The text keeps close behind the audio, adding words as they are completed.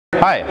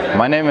Hi,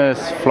 my name is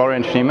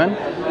Florian Schneemann.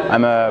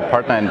 I'm a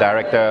partner and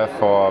director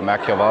for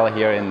Mercuri Urval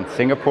here in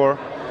Singapore,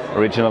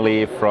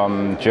 originally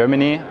from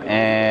Germany,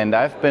 and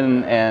I've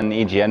been an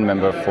EGN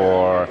member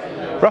for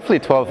roughly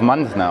 12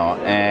 months now,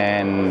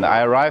 and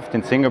I arrived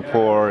in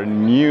Singapore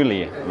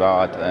newly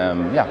about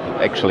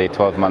actually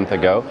 12 months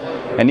ago,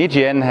 and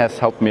EGN has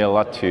helped me a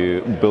lot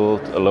to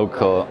build a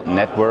local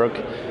network.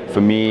 For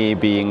me,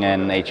 being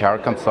an HR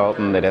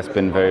consultant, it has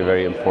been very,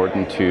 very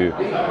important to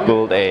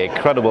build a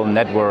credible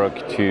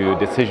network to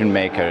decision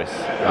makers,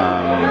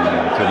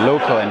 to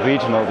local and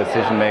regional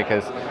decision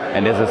makers,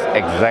 and this is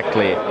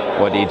exactly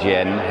what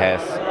EGN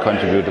has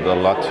contributed a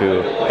lot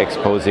to,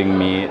 exposing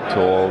me to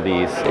all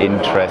these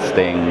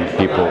interesting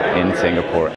people in Singapore.